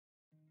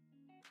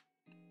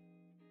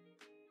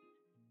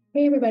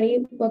Hey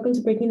everybody, welcome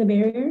to Breaking the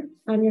Barrier.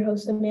 I'm your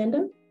host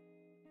Amanda.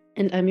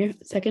 And I'm your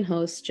second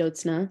host,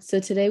 Jyotsna. So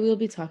today we will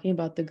be talking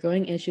about the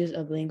growing issues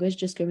of language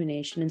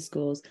discrimination in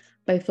schools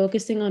by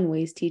focusing on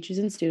ways teachers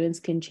and students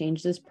can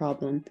change this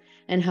problem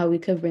and how we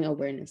could bring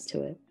awareness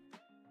to it.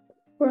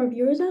 For our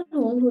viewers at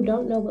home who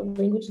don't know what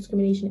language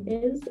discrimination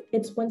is,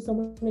 it's when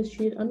someone is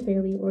treated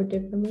unfairly or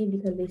differently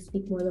because they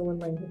speak more than one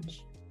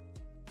language.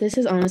 This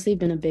has honestly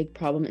been a big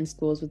problem in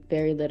schools with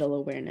very little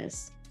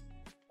awareness.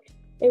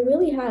 It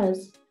really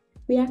has.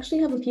 We actually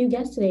have a few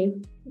guests today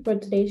for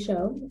today's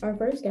show. Our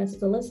first guest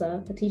is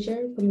Alyssa, a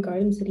teacher from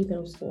Garden City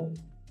Middle School.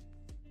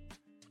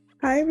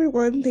 Hi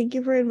everyone, thank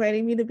you for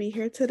inviting me to be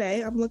here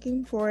today. I'm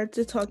looking forward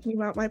to talking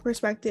about my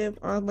perspective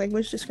on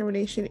language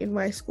discrimination in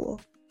my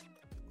school.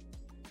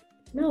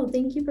 No,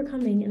 thank you for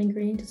coming and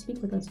agreeing to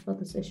speak with us about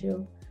this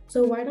issue.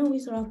 So why don't we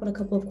start off with a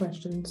couple of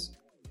questions?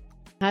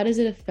 How does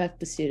it affect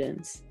the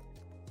students?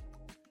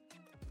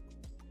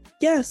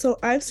 Yeah, so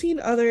I've seen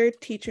other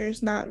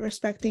teachers not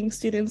respecting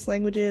students'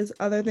 languages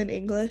other than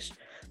English.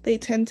 They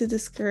tend to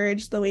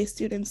discourage the way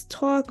students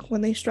talk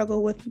when they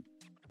struggle with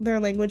their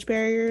language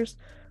barriers.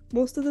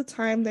 Most of the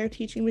time, their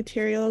teaching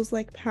materials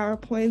like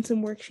PowerPoints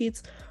and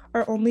worksheets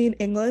are only in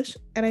English,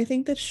 and I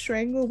think that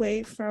straying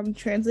away from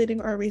translating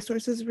our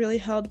resources really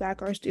held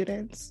back our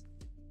students.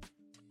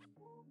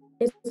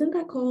 Isn't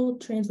that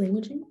called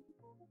translanguaging?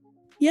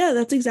 Yeah,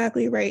 that's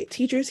exactly right.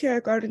 Teachers here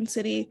at Garden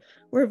City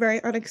were very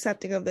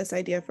unaccepting of this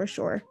idea for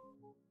sure.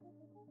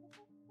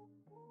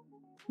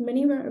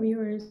 Many of our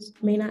viewers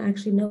may not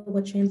actually know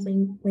what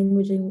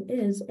translanguaging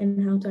is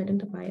and how to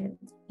identify it.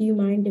 Do you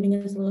mind giving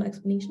us a little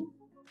explanation?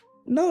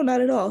 No, not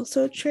at all.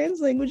 So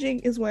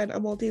translanguaging is when a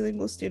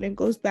multilingual student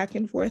goes back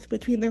and forth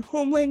between their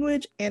home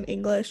language and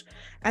English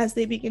as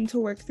they begin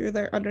to work through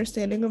their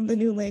understanding of the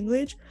new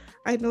language.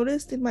 I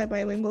noticed in my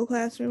bilingual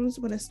classrooms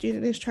when a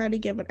student is trying to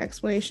give an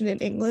explanation in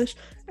English,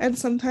 and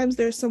sometimes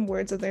there's some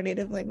words of their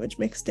native language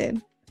mixed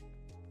in.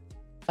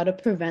 How to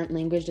prevent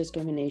language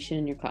discrimination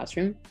in your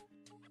classroom?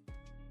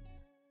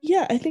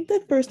 Yeah, I think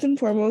that first and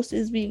foremost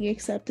is being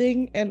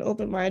accepting and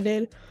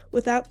open-minded.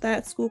 Without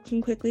that, school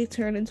can quickly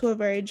turn into a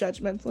very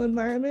judgmental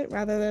environment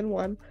rather than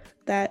one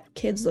that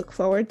kids look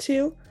forward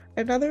to.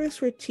 Another is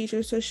for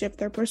teachers to shift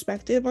their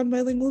perspective on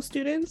bilingual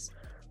students.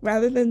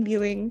 Rather than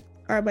viewing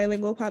our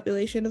bilingual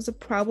population as a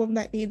problem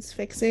that needs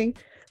fixing,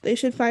 they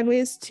should find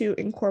ways to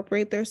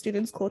incorporate their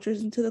students'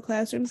 cultures into the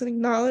classrooms and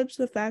acknowledge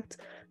the fact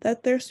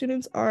that their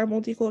students are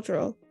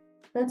multicultural.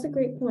 That's a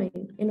great point.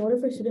 In order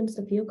for students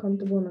to feel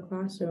comfortable in the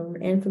classroom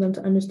and for them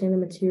to understand the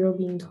material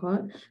being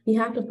taught, we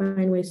have to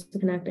find ways to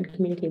connect and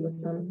communicate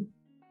with them.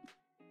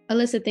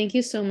 Alyssa, thank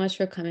you so much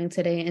for coming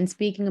today and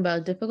speaking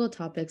about difficult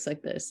topics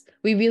like this.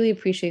 We really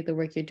appreciate the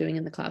work you're doing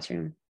in the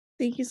classroom.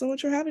 Thank you so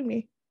much for having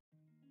me.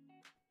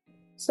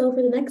 So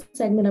for the next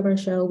segment of our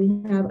show,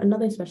 we have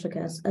another special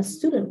guest, a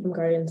student from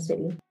Garden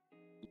City.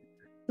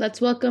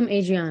 Let's welcome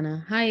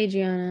Adriana. Hi,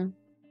 Adriana.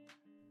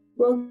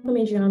 Welcome,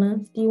 Adriana.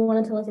 Do you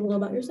want to tell us a little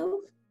about yourself?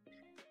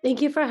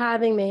 Thank you for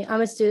having me.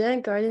 I'm a student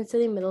at Garden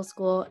City Middle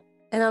School,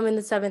 and I'm in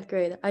the 7th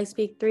grade. I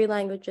speak 3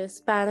 languages,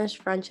 Spanish,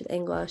 French, and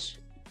English.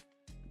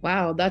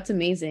 Wow, that's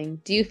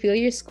amazing. Do you feel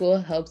your school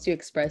helps you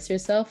express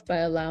yourself by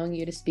allowing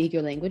you to speak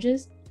your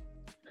languages?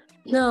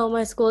 No,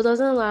 my school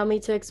doesn't allow me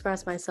to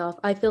express myself.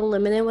 I feel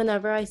limited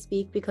whenever I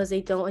speak because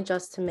they don't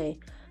adjust to me.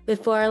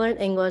 Before I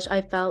learned English,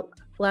 I felt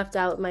left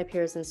out with my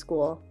peers in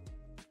school.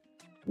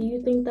 Do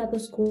you think that the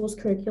school's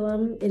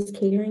curriculum is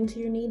catering to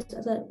your needs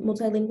as a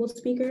multilingual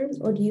speaker,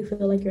 or do you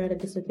feel like you're at a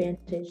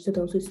disadvantage to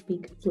those who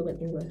speak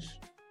fluent English?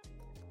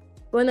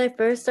 When I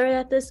first started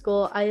at this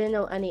school, I didn't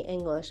know any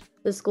English.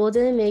 The school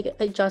didn't make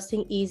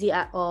adjusting easy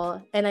at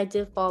all, and I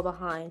did fall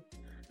behind.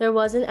 There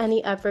wasn't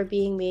any effort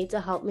being made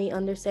to help me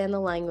understand the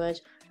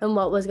language and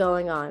what was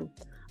going on.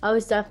 I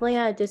was definitely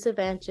at a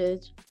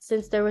disadvantage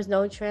since there was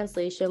no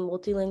translation,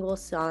 multilingual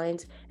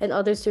signs, and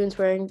other students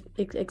weren't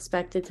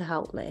expected to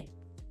help me.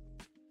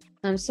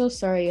 I'm so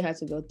sorry you had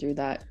to go through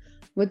that.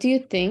 What do you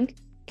think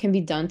can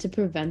be done to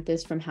prevent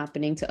this from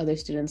happening to other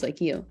students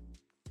like you?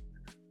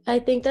 I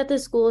think that the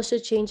school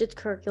should change its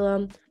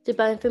curriculum to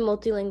benefit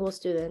multilingual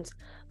students.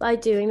 By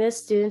doing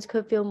this, students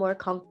could feel more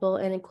comfortable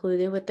and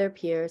included with their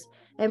peers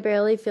and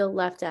barely feel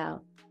left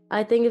out.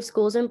 I think if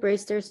schools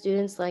embrace their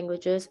students'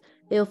 languages,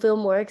 they'll feel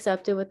more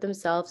accepted with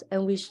themselves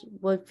and we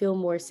would feel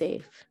more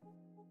safe.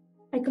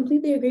 I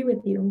completely agree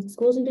with you.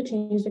 Schools need to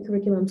change the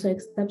curriculum to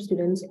accept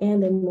students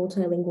and their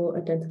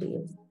multilingual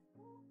identities.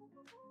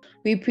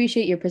 We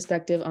appreciate your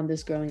perspective on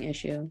this growing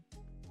issue.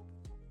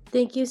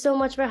 Thank you so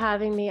much for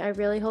having me. I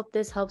really hope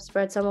this helps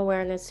spread some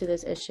awareness to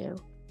this issue.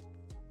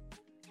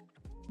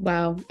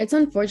 Wow, it's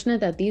unfortunate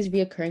that these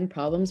reoccurring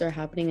problems are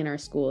happening in our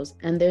schools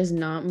and there's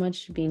not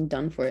much being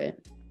done for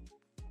it.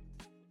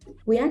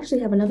 We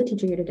actually have another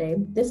teacher here today,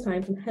 this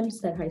time from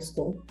Hempstead High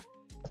School.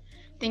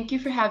 Thank you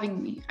for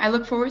having me. I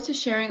look forward to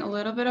sharing a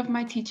little bit of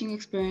my teaching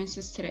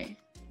experiences today.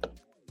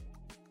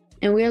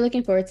 And we are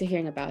looking forward to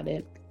hearing about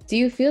it. Do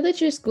you feel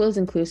that your school is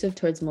inclusive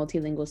towards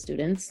multilingual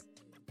students?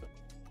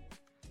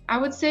 I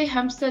would say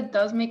Hempstead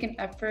does make an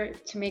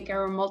effort to make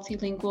our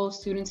multilingual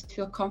students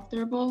feel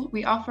comfortable.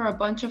 We offer a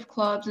bunch of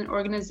clubs and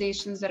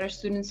organizations that our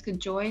students could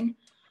join.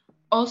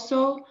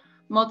 Also,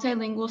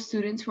 multilingual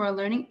students who are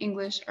learning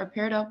English are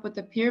paired up with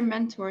a peer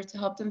mentor to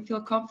help them feel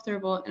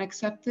comfortable and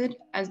accepted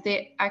as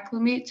they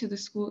acclimate to the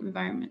school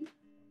environment.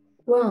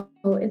 Wow,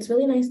 it's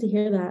really nice to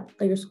hear that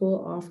your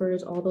school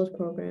offers all those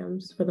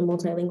programs for the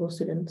multilingual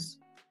students.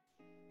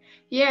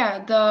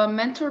 Yeah, the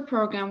mentor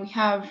program we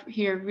have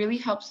here really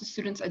helps the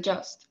students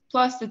adjust.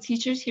 Plus, the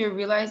teachers here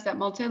realize that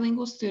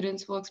multilingual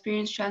students will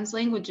experience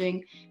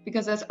translanguaging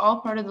because that's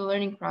all part of the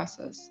learning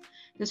process.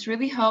 This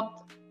really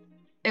helped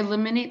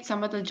eliminate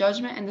some of the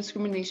judgment and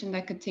discrimination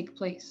that could take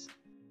place.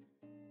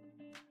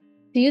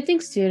 Do you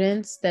think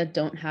students that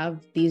don't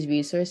have these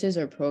resources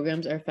or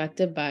programs are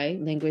affected by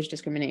language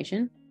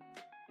discrimination?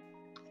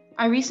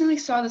 I recently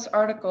saw this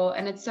article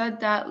and it said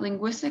that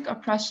linguistic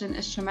oppression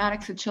is traumatic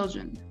to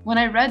children. When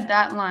I read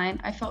that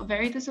line, I felt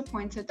very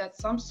disappointed that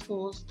some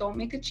schools don't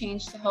make a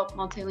change to help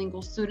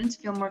multilingual students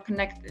feel more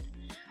connected.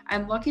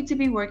 I'm lucky to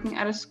be working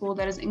at a school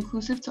that is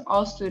inclusive to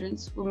all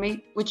students,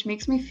 which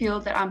makes me feel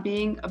that I'm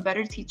being a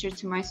better teacher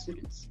to my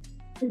students.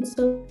 It's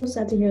so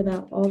sad to hear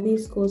that all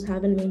these schools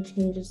haven't made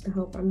changes to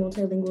help our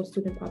multilingual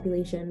student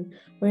population.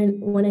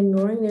 When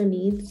ignoring their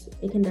needs,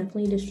 it can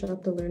definitely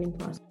disrupt the learning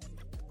process.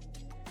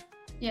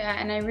 Yeah,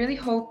 and I really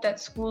hope that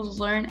schools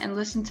learn and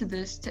listen to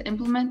this to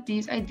implement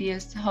these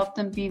ideas to help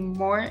them be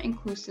more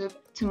inclusive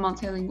to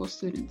multilingual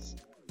students.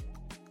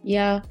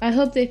 Yeah, I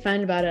hope they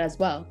find about it as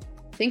well.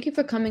 Thank you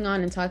for coming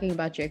on and talking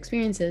about your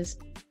experiences.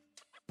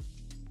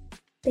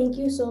 Thank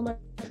you so much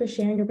for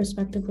sharing your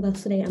perspective with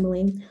us today,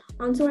 Emily.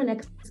 On to our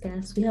next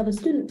guest. We have a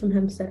student from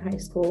Hempstead High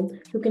School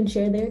who can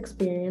share their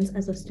experience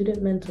as a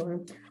student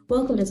mentor.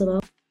 Welcome,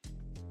 Isabel.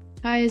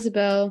 Hi,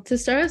 Isabel. To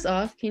start us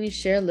off, can you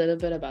share a little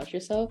bit about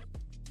yourself?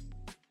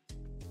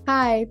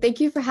 Hi,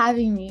 thank you for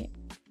having me.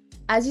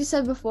 As you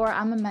said before,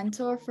 I'm a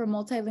mentor for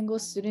multilingual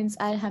students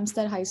at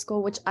Hempstead High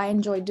School, which I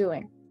enjoy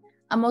doing.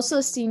 I'm also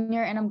a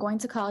senior and I'm going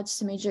to college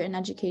to major in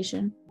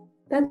education.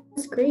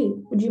 That's great.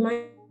 Would you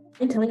mind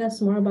telling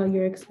us more about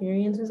your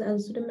experiences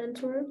as a student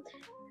mentor?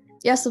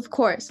 Yes, of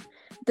course.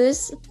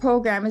 This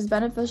program is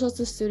beneficial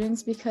to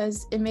students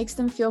because it makes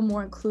them feel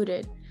more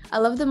included. I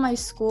love that my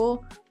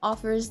school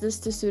offers this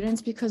to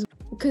students because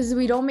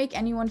we don't make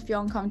anyone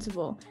feel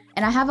uncomfortable.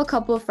 And I have a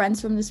couple of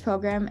friends from this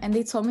program and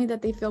they told me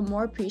that they feel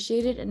more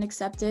appreciated and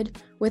accepted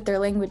with their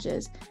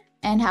languages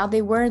and how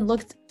they weren't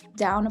looked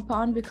down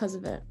upon because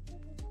of it.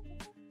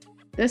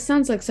 This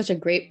sounds like such a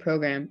great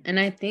program, and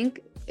I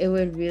think it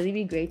would really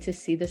be great to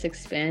see this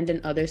expand in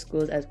other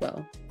schools as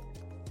well.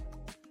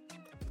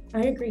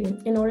 I agree.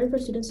 In order for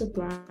students to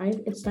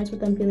thrive, it starts with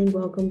them feeling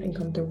welcomed and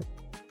comfortable.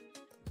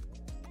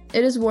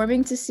 It is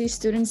warming to see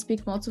students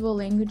speak multiple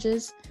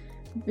languages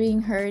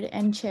being heard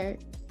and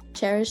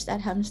cherished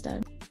at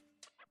Hempstead.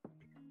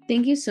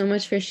 Thank you so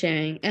much for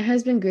sharing. It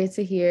has been great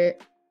to hear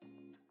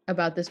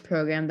about this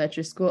program that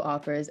your school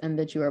offers and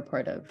that you are a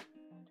part of.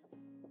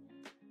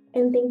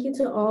 And thank you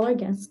to all our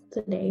guests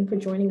today for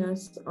joining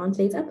us on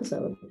today's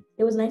episode.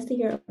 It was nice to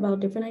hear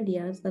about different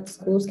ideas that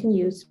schools can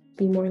use to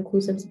be more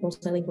inclusive to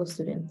multilingual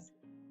students.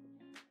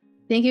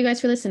 Thank you guys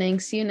for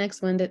listening. See you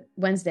next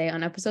Wednesday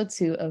on episode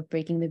 2 of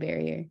Breaking the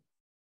Barrier.